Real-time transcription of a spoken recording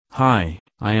Hi,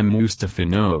 I am Mustafa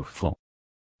Nofal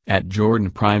at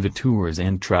Jordan Private Tours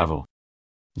and Travel,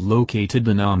 located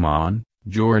in Amman,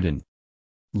 Jordan.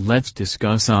 Let's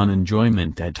discuss on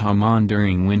enjoyment at Amman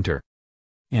during winter.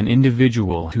 An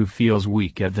individual who feels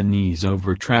weak at the knees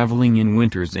over traveling in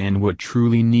winters and would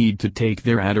truly need to take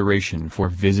their adoration for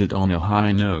visit on a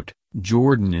high note,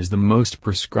 Jordan is the most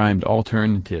prescribed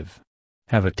alternative.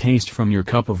 Have a taste from your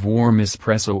cup of warm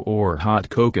espresso or hot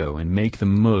cocoa and make the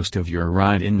most of your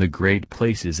ride in the great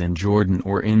places in Jordan,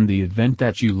 or in the event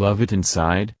that you love it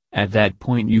inside. At that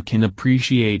point you can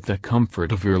appreciate the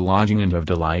comfort of your lodging and of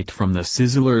delight from the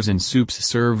sizzlers and soups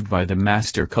served by the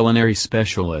master culinary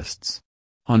specialists.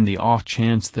 On the off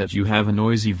chance that you have a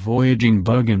noisy voyaging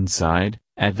bug inside,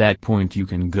 at that point you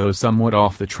can go somewhat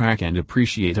off the track and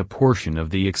appreciate a portion of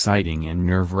the exciting and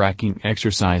nerve-wracking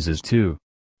exercises too.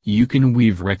 You can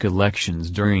weave recollections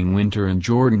during winter in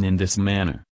Jordan in this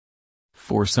manner.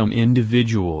 For some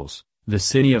individuals, the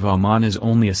city of Amman is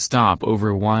only a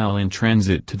stopover while in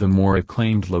transit to the more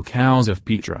acclaimed locales of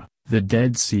Petra, the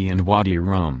Dead Sea and Wadi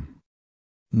Rum.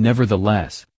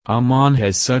 Nevertheless, Amman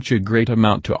has such a great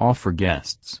amount to offer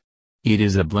guests. It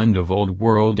is a blend of old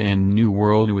world and new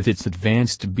world with its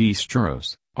advanced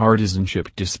bistros,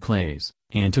 artisanship displays,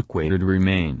 antiquated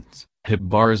remains, hip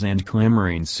bars and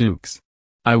clamoring souks.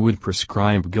 I would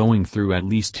prescribe going through at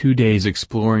least 2 days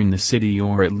exploring the city,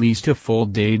 or at least a full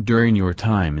day during your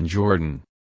time in Jordan.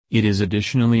 It is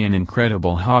additionally an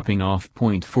incredible hopping off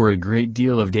point for a great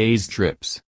deal of days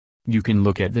trips. You can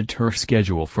look at the tour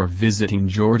schedule for visiting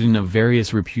Jordan of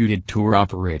various reputed tour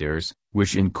operators,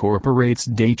 which incorporates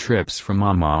day trips from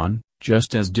Amman,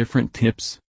 just as different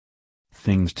tips.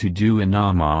 Things to do in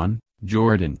Amman,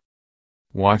 Jordan.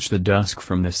 Watch the dusk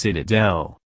from the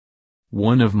citadel.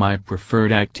 One of my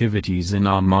preferred activities in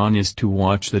Amman is to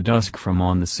watch the dusk from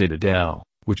on the citadel,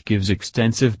 which gives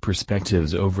extensive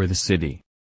perspectives over the city.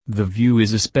 The view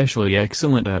is especially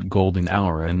excellent at golden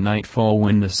hour and nightfall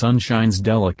when the sun shines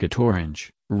delicate orange,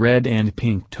 red and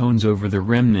pink tones over the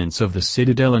remnants of the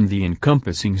citadel and the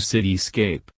encompassing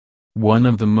cityscape. One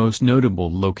of the most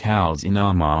notable locales in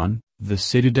Amman, the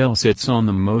citadel sits on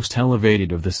the most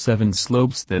elevated of the 7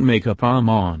 slopes that make up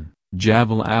Amman,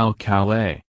 Jabal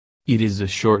al-Khaleh. It is a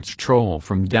short stroll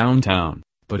from downtown,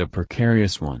 but a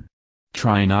precarious one.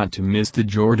 Try not to miss the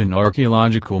Jordan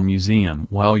Archaeological Museum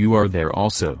while you are there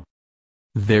also.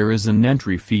 There is an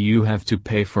entry fee you have to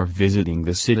pay for visiting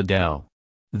the citadel.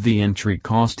 The entry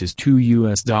cost is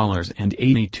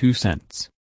 $2.82.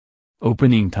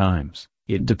 Opening times: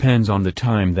 it depends on the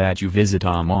time that you visit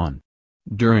Amman.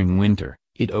 During winter,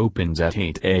 it opens at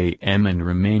 8 a.m. and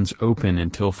remains open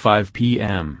until 5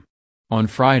 p.m. On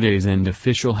Fridays and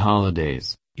official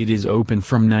holidays, it is open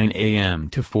from 9 a.m.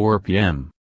 to 4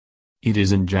 p.m. It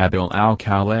is in Jabal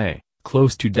al-Khaleh,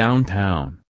 close to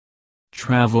downtown.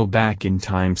 Travel back in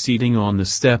time seating on the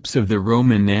steps of the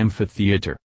Roman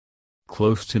amphitheater.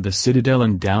 Close to the citadel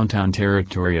and downtown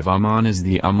territory of Amman is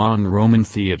the Amman Roman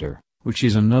Theater, which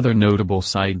is another notable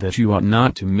site that you ought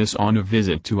not to miss on a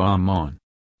visit to Amman.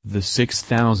 The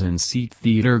 6,000-seat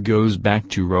theater goes back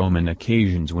to Roman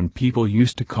occasions when people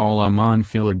used to call Amman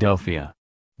Philadelphia.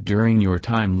 During your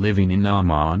time living in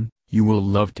Amman, you will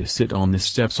love to sit on the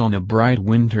steps on a bright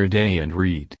winter day and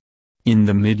read. In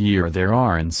the mid-year there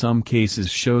are in some cases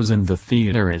shows in the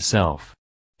theater itself.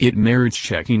 It merits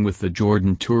checking with the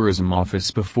Jordan Tourism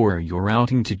Office before your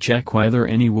outing to check whether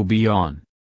any will be on.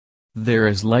 There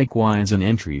is likewise an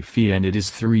entry fee and it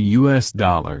is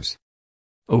 $3.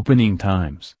 Opening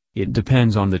times: it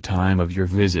depends on the time of your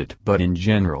visit, but in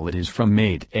general it is from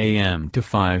 8 a.m. to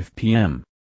 5 p.m.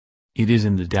 It is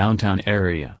in the downtown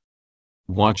area.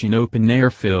 Watch an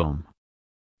open-air film.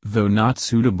 Though not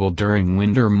suitable during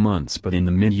winter months but in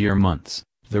the mid-year months,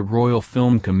 the Royal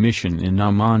Film Commission in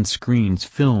Amman screens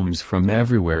films from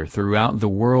everywhere throughout the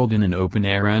world in an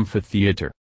open-air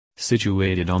amphitheater.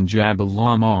 Situated on Jabal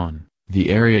Amman, the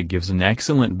area gives an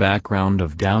excellent background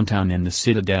of downtown and the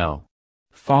citadel.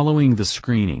 Following the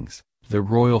screenings, the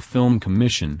Royal Film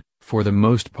Commission, for the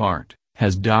most part,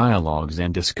 has dialogues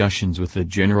and discussions with the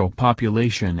general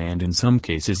population and in some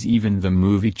cases even the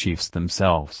movie chiefs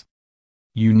themselves.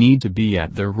 You need to be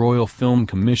at the Royal Film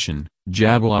Commission,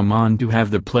 Jabal Amman to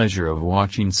have the pleasure of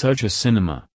watching such a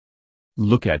cinema.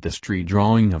 Look at the street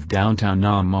drawing of downtown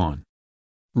Amman.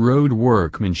 Road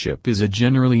workmanship is a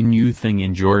generally new thing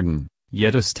in Jordan.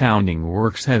 Yet astounding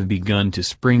works have begun to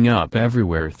spring up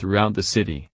everywhere throughout the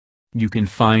city. You can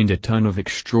find a ton of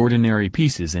extraordinary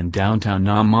pieces in downtown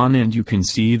Amman and you can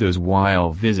see those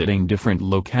while visiting different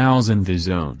locales in the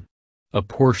zone. A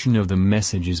portion of the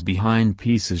messages behind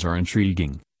pieces are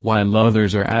intriguing, while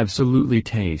others are absolutely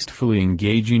tastefully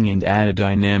engaging and add a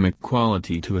dynamic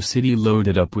quality to a city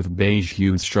loaded up with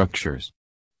beige-hued structures.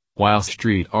 While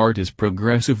street art is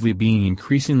progressively being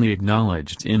increasingly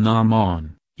acknowledged in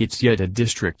Amman, it's yet a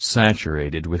district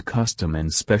saturated with custom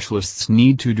and specialists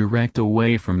need to direct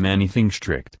away from anything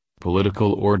strict,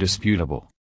 political or disputable.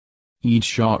 Eat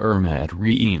shawarma at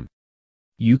Reem.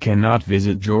 You cannot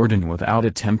visit Jordan without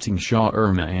attempting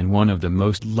shawarma, and one of the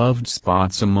most loved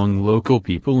spots among local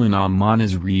people in Amman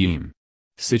is Reem.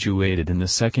 Situated in the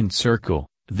second circle,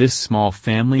 this small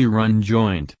family-run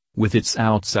joint, with its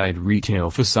outside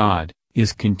retail facade,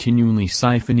 is continually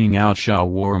siphoning out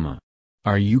shawarma.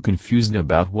 Are you confused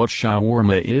about what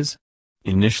shawarma is?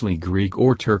 Initially Greek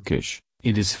or Turkish,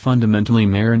 it is fundamentally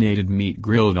marinated meat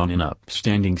grilled on an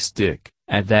upstanding stick,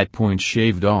 at that point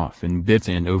shaved off in bits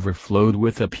and overflowed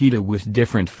with a pita with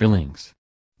different fillings.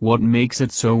 What makes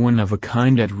it so one of a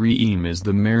kind at Reem is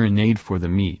the marinade for the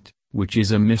meat, which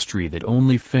is a mystery that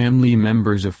only family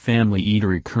members of Family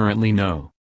Eatery currently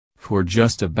know. For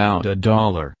just about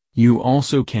 $1, you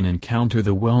also can encounter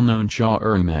the well-known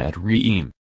shawarma at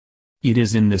Reem. It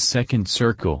is in the second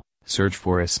circle. Search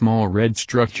for a small red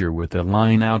structure with a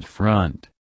line out front.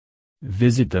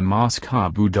 Visit the Mosque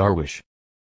Abu Darwish.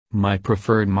 My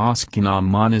preferred mosque in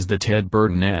Amman is the Ted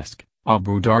Burton-esque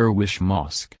Abu Darwish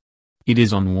Mosque. It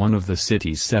is on one of the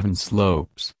city's 7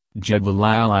 slopes, Jebel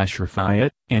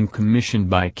al-Ashrafiyat, and commissioned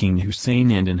by King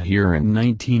Hussein and Anhir in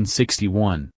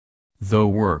 1961. Though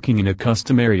working in a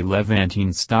customary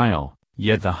Levantine style,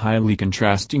 yet the highly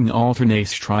contrasting alternate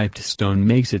striped stone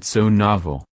makes it so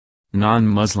novel.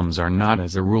 Non-Muslims are not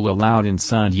as a rule allowed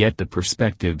inside, yet the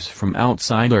perspectives from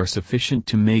outside are sufficient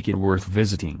to make it worth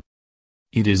visiting.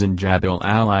 It is in Jebel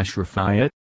al-Ashrafiyat.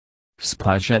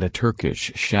 Splash at a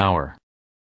Turkish shower.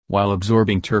 While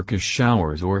absorbing Turkish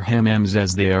showers, or hammams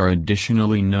as they are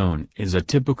additionally known, is a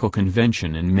typical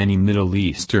convention in many Middle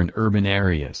Eastern urban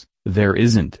areas, there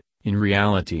isn't, in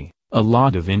reality, a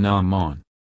lot of in Amman.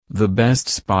 The best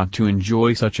spot to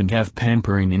enjoy such and have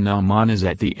pampering in Amman is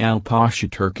at the Al Pasha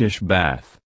Turkish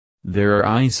bath. There are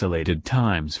isolated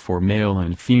times for male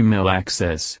and female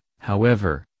access,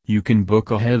 however, you can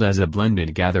book ahead as a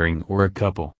blended gathering or a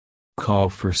couple. Call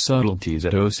for subtleties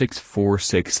at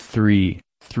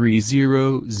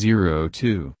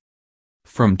 06463-3002.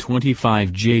 From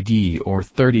 25 JD or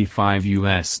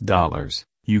 $35,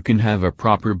 you can have a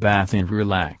proper bath and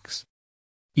relax.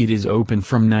 It is open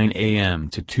from 9 a.m.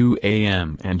 to 2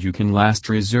 a.m. and you can last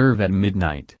reserve at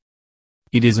midnight.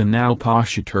 It is an Al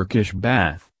Pasha Turkish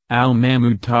bath, Al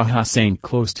Mahmud Taha Saint,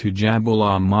 close to Jabal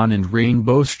Amman and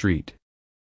Rainbow Street.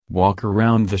 Walk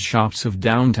around the shops of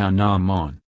downtown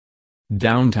Amman.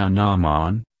 Downtown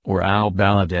Amman, or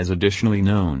Al-Balad as additionally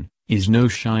known, is no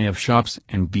shy of shops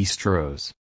and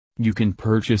bistros. You can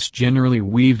purchase generally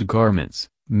weaved garments,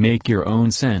 make your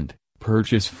own scent,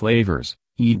 purchase flavors,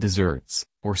 eat desserts,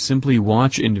 or simply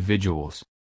watch individuals.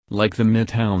 Like the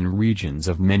midtown regions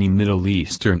of many Middle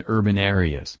Eastern urban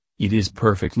areas, it is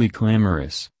perfectly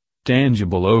glamorous,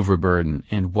 tangible, overburdened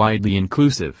and widely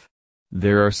inclusive.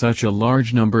 There are such a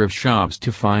large number of shops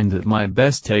to find that my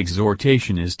best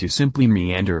exhortation is to simply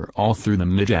meander all through the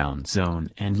midtown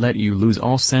zone and let you lose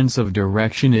all sense of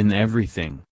direction in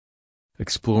everything.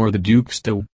 Explore the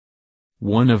Dukestow.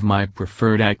 One of my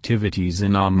preferred activities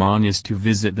in Amman is to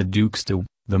visit the Dukestow,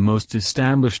 the most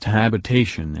established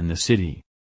habitation in the city.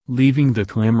 Leaving the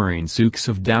clamoring souks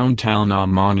of downtown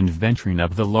Amman and venturing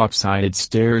up the lopsided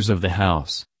stairs of the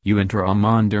house, you enter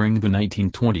Amman during the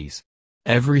 1920s.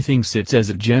 Everything sits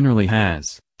as it generally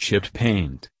has, chipped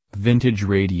paint, vintage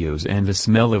radios and the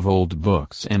smell of old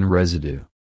books and residue.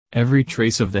 Every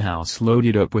trace of the house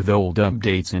loaded up with old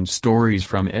updates and stories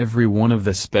from every one of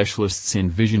the specialists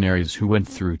and visionaries who went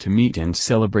through to meet and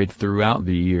celebrate throughout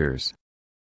the years.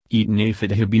 Eat nafe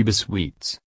at Habiba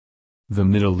Sweets. The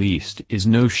Middle East is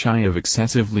no shy of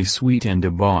excessively sweet and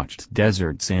debauched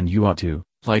desserts, and you ought to,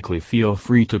 likely, feel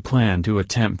free to plan to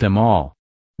attempt them all.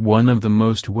 One of the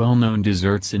most well-known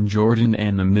desserts in Jordan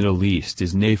and the Middle East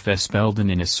is nafe, spelled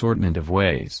in an assortment of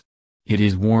ways. It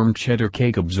is warm cheddar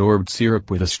cake absorbed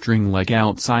syrup with a string-like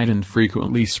outside and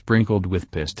frequently sprinkled with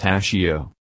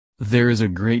pistachio. There is a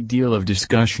great deal of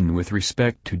discussion with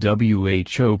respect to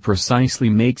who precisely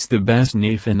makes the best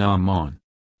nafe in Amman.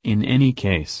 In any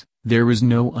case, there is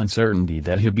no uncertainty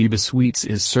that Habiba Sweets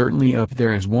is certainly up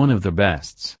there as one of the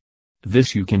bests.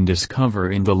 This you can discover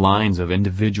in the lines of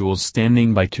individuals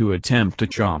standing by to attempt to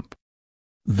chomp.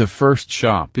 The first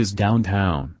shop is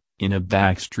downtown, in a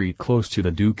back street close to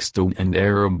the Dukestow and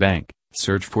Arab Bank.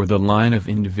 Search for the line of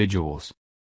individuals.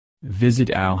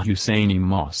 Visit Al Husseini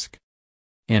Mosque.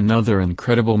 Another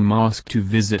incredible mosque to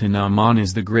visit in Amman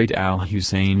is the Great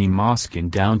Al-Husseini Mosque in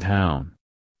downtown.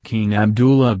 King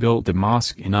Abdullah built the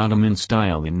mosque in Ottoman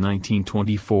style in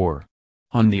 1924.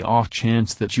 On the off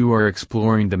chance that you are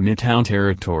exploring the Midtown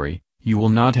territory, you will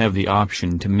not have the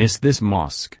option to miss this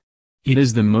mosque. It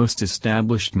is the most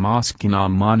established mosque in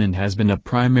Amman and has been a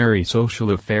primary social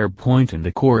affair point in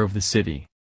the core of the city.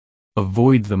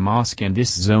 Avoid the mosque and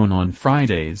this zone on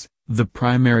Fridays, the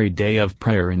primary day of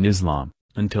prayer in Islam,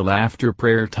 until after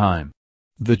prayer time.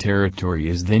 The territory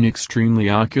is then extremely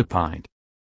occupied.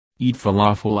 Eat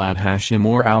falafel at Hashim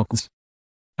or Al-Quds.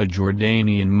 A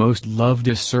Jordanian most loved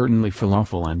is certainly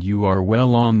falafel, and you are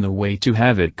well on the way to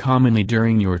have it commonly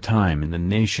during your time in the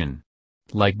nation.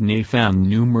 Like Nafa and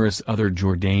numerous other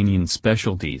Jordanian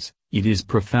specialties, it is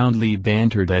profoundly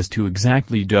bantered as to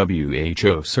exactly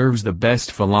who serves the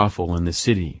best falafel in the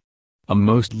city. A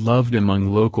most loved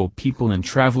among local people and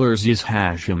travelers is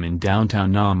Hashim in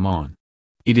downtown Amman.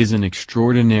 It is an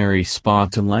extraordinary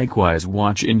spot to likewise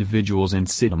watch individuals and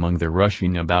sit among the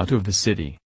rushing about of the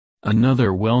city.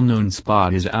 Another well-known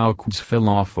spot is Al-Quds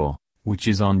Falafel, which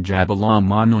is on Jabal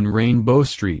Amman on Rainbow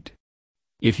Street.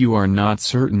 If you are not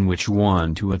certain which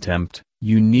one to attempt,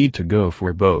 you need to go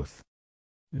for both.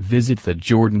 Visit the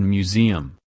Jordan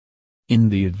Museum. In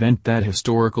the event that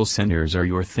historical centers are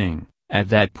your thing, at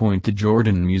that point the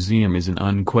Jordan Museum is an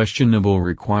unquestionable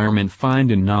requirement found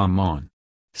in Amman.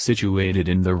 Situated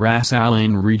in the Ras Al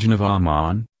Ain region of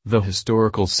Amman, the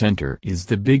historical center is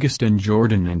the biggest in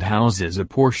Jordan and houses a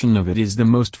portion of it is the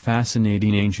most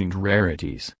fascinating ancient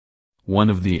rarities. One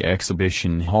of the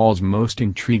exhibition hall's most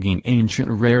intriguing ancient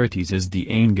rarities is the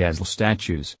Ain Ghazal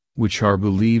statues, which are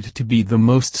believed to be the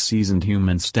most seasoned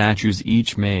human statues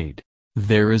each made.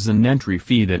 There is an entry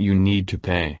fee that you need to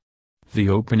pay. The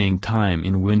opening time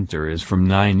in winter is from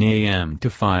 9 a.m. to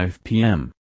 5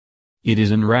 p.m. It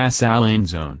is in Ras Al Ain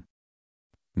zone.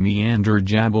 Meander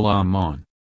Jabal Amman.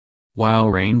 While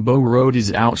Rainbow Road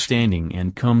is outstanding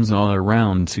and comes all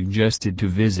around suggested to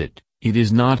visit, it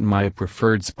is not my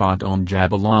preferred spot on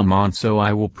Jabal Amman, so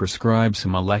I will prescribe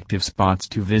some elective spots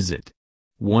to visit.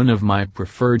 One of my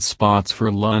preferred spots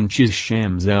for lunch is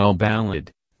Shams El Balad,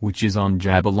 which is on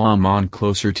Jabal Amman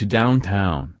closer to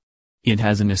downtown. It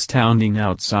has an astounding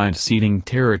outside seating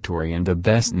territory and the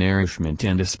best nourishment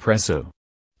and espresso.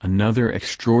 Another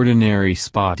extraordinary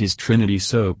spot is Trinity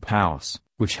Soap House,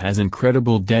 which has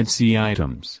incredible Dead Sea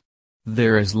items.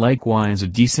 There is likewise a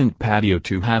decent patio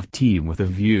to have tea with a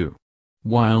view.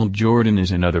 Wild Jordan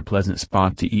is another pleasant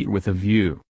spot to eat with a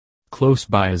view. Close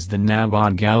by is the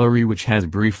Nabad Gallery, which has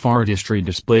brief artistry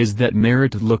displays that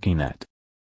merit looking at.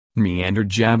 Meander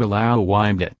Jabal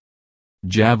Al-Wibdat.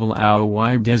 Jabal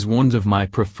Al-Wibdat is one of my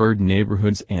preferred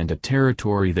neighborhoods and a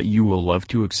territory that you will love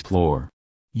to explore.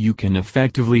 You can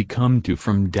effectively come to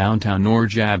from downtown or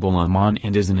Jabal Amman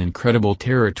and is an incredible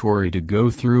territory to go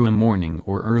through a morning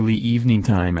or early evening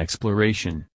time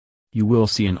exploration. You will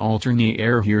see an alternate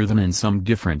air here than in some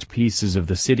different pieces of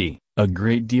the city, a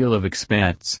great deal of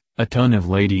expats, a ton of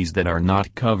ladies that are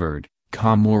not covered,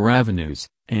 more avenues,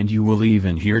 and you will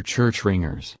even hear church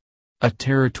ringers. A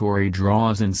territory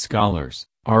draws in scholars,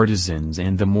 artisans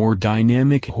and the more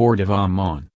dynamic horde of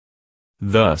Amman.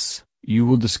 Thus, you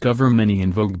will discover many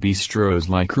in vogue bistros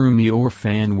like Rumi or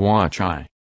Fan Wachai.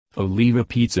 Oliva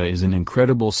Pizza is an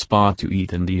incredible spot to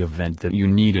eat in the event that you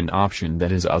need an option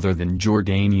that is other than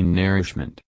Jordanian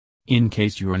nourishment. In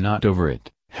case you are not over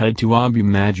it, head to Abu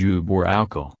Majub or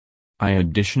Alkal. I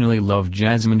additionally love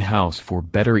Jasmine House for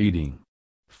better eating.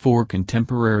 For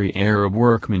contemporary Arab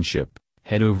workmanship,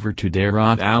 head over to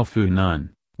Darat Al-Funun,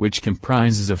 which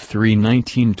comprises of 3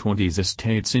 1920s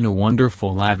estates in a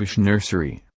wonderful lavish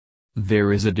nursery.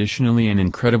 There is additionally an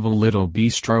incredible little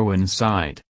bistro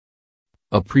inside.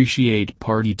 Appreciate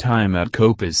party time at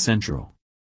Copas Central.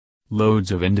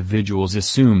 Loads of individuals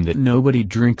assume that nobody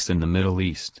drinks in the Middle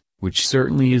East, which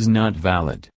certainly is not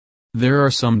valid. There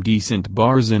are some decent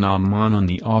bars in Amman on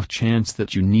the off chance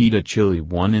that you need a chilly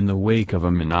one in the wake of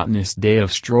a monotonous day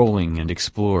of strolling and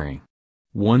exploring.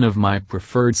 One of my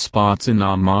preferred spots in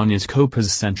Amman is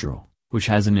Copas Central, which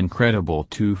has an incredible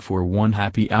 2-for-1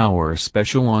 happy hour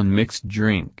special on mixed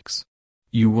drinks.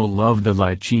 You will love the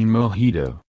lychee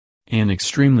mojito. An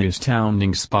extremely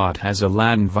astounding spot has a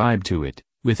Latin vibe to it,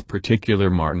 with particular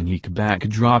Martinique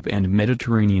backdrop and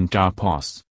Mediterranean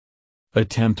tapas.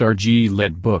 Attempt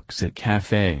RG-led books at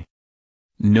Cafe.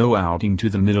 No outing to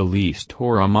the Middle East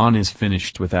or Amman is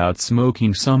finished without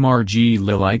smoking some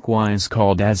RG-le, likewise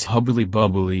called as hubbly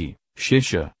bubbly,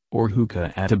 shisha, or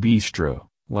hookah at a bistro,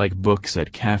 like books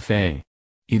at Cafe.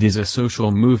 It is a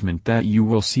social movement that you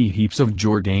will see heaps of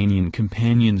Jordanian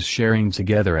companions sharing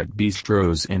together at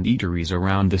bistros and eateries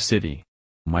around the city.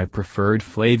 My preferred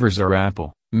flavors are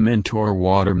apple, mint or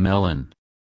watermelon.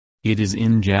 It is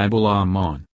in Jabal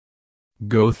Amman.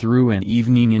 Go through an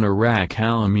evening in Iraq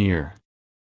Al-Amir.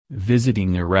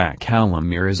 Visiting Iraq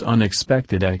Al-Amir is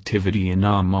unexpected activity in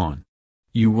Amman.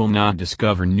 You will not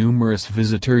discover numerous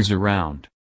visitors around.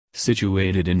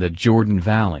 Situated in the Jordan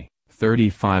Valley,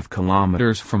 35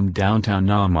 kilometers from downtown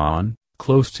Amman,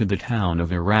 close to the town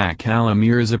of Iraq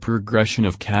Al-Amir is a progression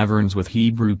of caverns with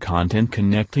Hebrew content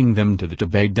connecting them to the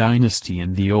Tebet dynasty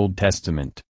in the Old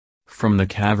Testament. From the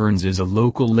caverns is a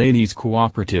local ladies'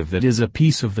 cooperative that is a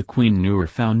piece of the Queen Noor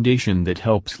Foundation that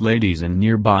helps ladies in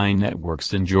nearby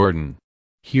networks in Jordan.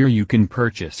 Here you can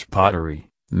purchase pottery,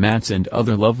 mats and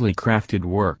other lovely crafted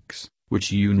works,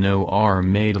 which you know are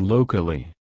made locally.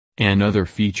 Another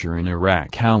feature in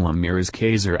Iraq Al-Amir is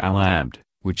Qasr al-Abd,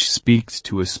 which speaks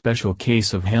to a special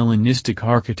case of Hellenistic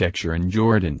architecture in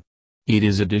Jordan. It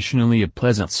is additionally a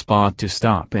pleasant spot to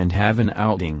stop and have an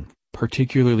outing,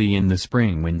 particularly in the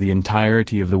spring when the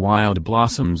entirety of the wild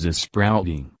blossoms is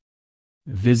sprouting.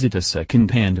 Visit a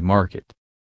second-hand market.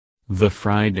 The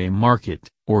Friday Market,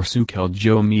 or Souk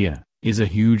el-Jomia, is a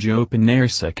huge open-air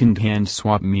second-hand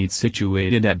swap meet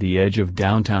situated at the edge of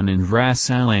downtown in Ras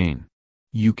Al Ain.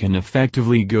 You can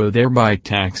effectively go there by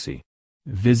taxi.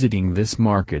 Visiting this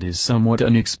market is somewhat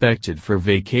unexpected for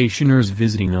vacationers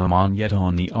visiting Amman, yet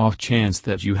on the off chance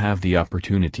that you have the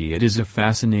opportunity it is a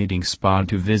fascinating spot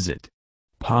to visit.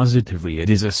 Positively it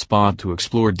is a spot to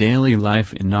explore daily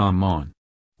life in Amman.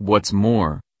 What's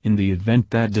more, in the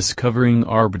event that discovering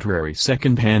arbitrary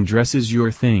second-hand dress is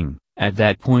your thing, at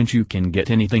that point you can get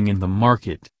anything in the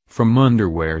market, from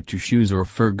underwear to shoes or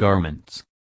fur garments.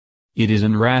 It is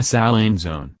in Ras Al Ain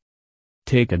zone.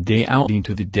 Take a day outing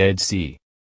to the Dead Sea.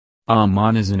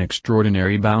 Amman is an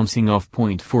extraordinary bouncing-off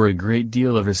point for a great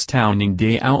deal of astounding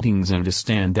day outings, and a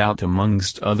standout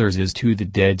amongst others is to the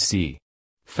Dead Sea.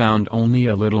 Found only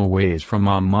a little ways from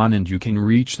Amman, and you can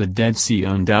reach the Dead Sea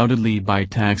undoubtedly by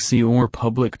taxi or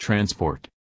public transport.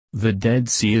 The Dead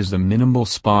Sea is the minimal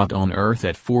spot on Earth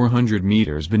at 400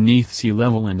 meters beneath sea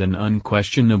level and an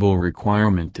unquestionable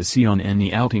requirement to see on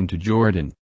any outing to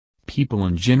Jordan. People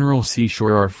in general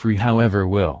seashore are free, however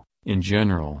will, in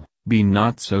general, be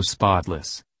not so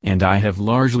spotless, and I have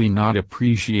largely not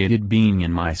appreciated being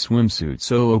in my swimsuit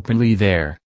so openly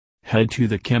there. Head to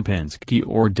the Kempinski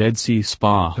or Dead Sea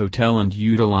Spa Hotel and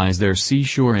utilize their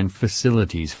seashore and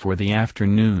facilities for the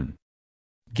afternoon.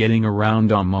 Getting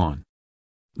around Amman.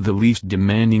 The least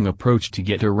demanding approach to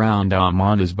get around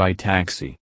Amman is by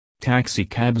taxi. Taxi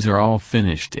cabs are all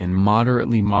finished and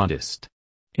moderately modest.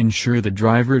 Ensure the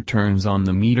driver turns on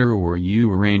the meter or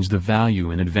you arrange the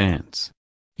value in advance.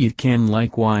 It can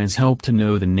likewise help to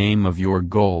know the name of your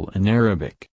goal in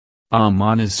Arabic.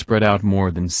 Amman is spread out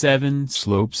more than 7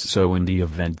 slopes, so in the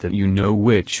event that you know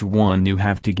which one you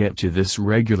have to get to, this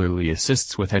regularly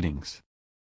assists with headings.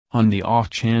 On the off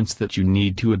chance that you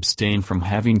need to abstain from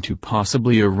having to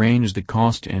possibly arrange the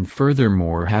cost and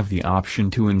furthermore have the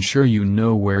option to ensure you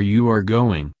know where you are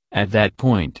going, at that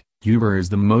point, Uber is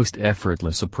the most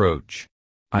effortless approach.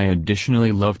 I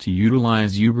additionally love to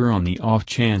utilize Uber on the off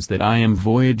chance that I am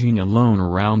voyaging alone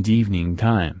around evening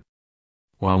time.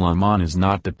 While Amman is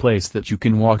not the place that you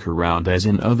can walk around as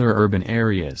in other urban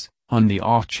areas, on the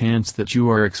off chance that you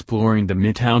are exploring the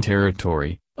Midtown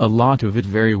territory, a lot of it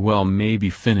very well may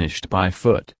be finished by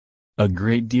foot. A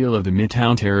great deal of the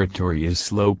Midtown territory is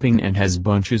sloping and has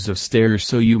bunches of stairs,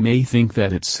 so you may think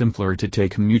that it's simpler to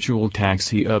take mutual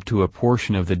taxi up to a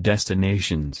portion of the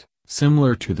destinations,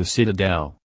 similar to the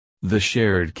Citadel. The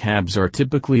shared cabs are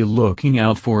typically looking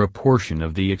out for a portion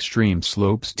of the extreme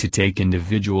slopes to take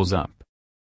individuals up.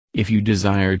 If you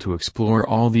desire to explore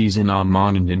all these in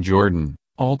Amman and in Jordan,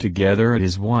 altogether it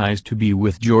is wise to be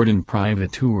with Jordan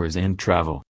Private Tours and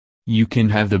Travel. You can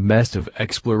have the best of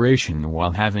exploration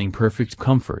while having perfect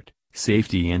comfort,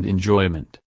 safety and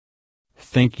enjoyment.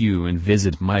 Thank you, and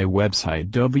visit my website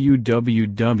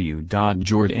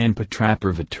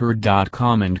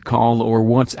www.jordanpatrapervatour.com and call or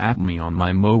WhatsApp me on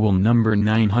my mobile number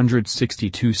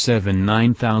 962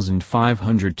 79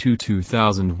 502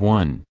 2001.